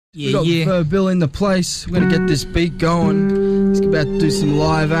We got Verbill in the place. We're gonna get this beat going. He's about to do some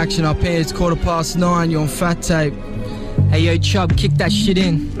live action up here. It's 9:15. You're on Phat-Tape. Hey yo, Chub, kick that shit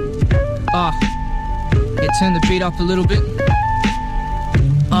in. Yeah, turn the beat up a little bit.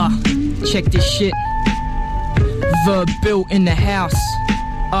 Check this shit. Verbill in the house.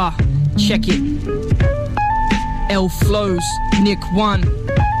 Check it. L flows, Nick 1,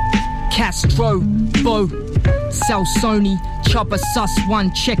 Castro, Bo, Salsone, Chubba, Sus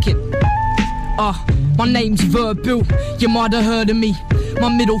 1, check it. My name's Verbill, you might have heard of me. My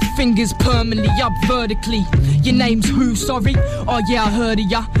middle finger's permanently up vertically. Your name's who, sorry? Oh yeah, I heard of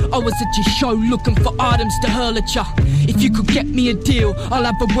ya. I was at your show looking for items to hurl at ya. If you could get me a deal, I'll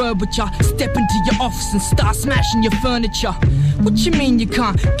have a word with ya. Step into your office and start smashing your furniture. What you mean you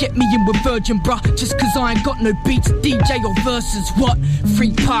can't get me in with Virgin, bruh? Just cause I ain't got no beats, DJ or verses, what?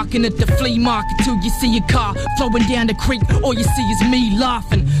 Free parking at the flea market till you see a car flowing down the creek. All you see is me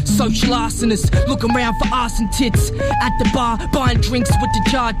laughing. Social arsonists looking around for arse and tits. At the bar, buying drinks with the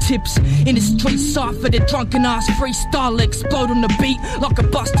jar tips. In the street, cipher, the drunken ass freestyle explode on the beat like a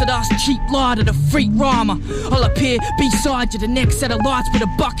busted ass cheap lighter, the freak rhymer. I'll appear beside you, the next set of lights with a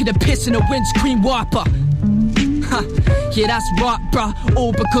bucket of piss and a windscreen wiper. Yeah, that's right, bruh,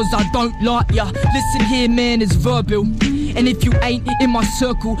 all because I don't like ya. Listen here, man, it's Verbill. And if you ain't in my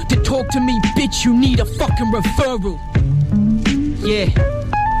circle to talk to me, bitch, you need a fucking referral. Yeah,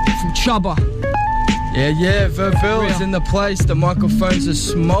 from Chubba. Yeah, Verbill is in the place. The microphones are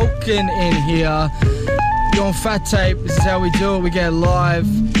smoking in here. You're on Phat-Tape. This is how we do it. We get live.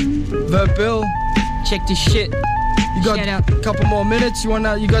 Verbill, check this shit. You got a couple more minutes. You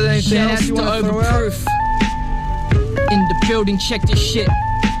got anything else you want to throw out? In the building, check this shit.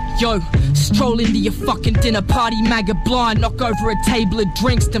 Yo, stroll into your fucking dinner party, maggot blind, knock over a table of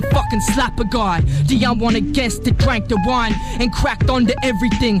drinks, then fucking slap a guy. Do you want a guest that drank the wine and cracked onto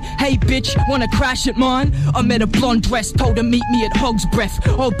everything? Hey bitch, wanna crash at mine? I met a blonde dress, told her meet me at Hog's Breath.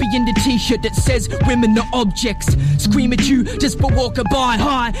 I'll be in the t-shirt that says women are objects. Scream at you just for walking by.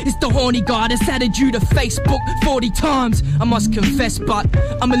 Hi, it's the horny guy that's added you to Facebook 40 times. I must confess, but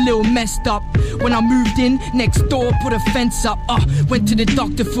I'm a little messed up. When I moved in, next door put a fence up. Went to the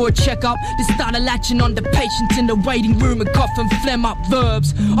doctor for a checkup. They started latching on the patients in the waiting room and coughing phlegm up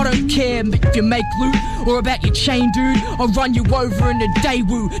verbs. I don't care if you make loot or about your chain, dude. I'll run you over in a day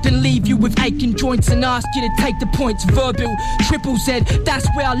woo, then leave you with aching joints and ask you to take the points. Verbill, Triple Z, that's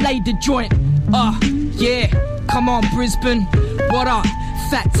where I laid the joint. Yeah, come on Brisbane, what up?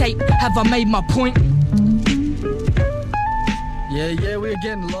 Phat-Tape, have I made my point? Yeah, we're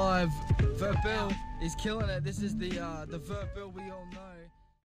getting live. Verbill is killing it. This is the Verbill we all know.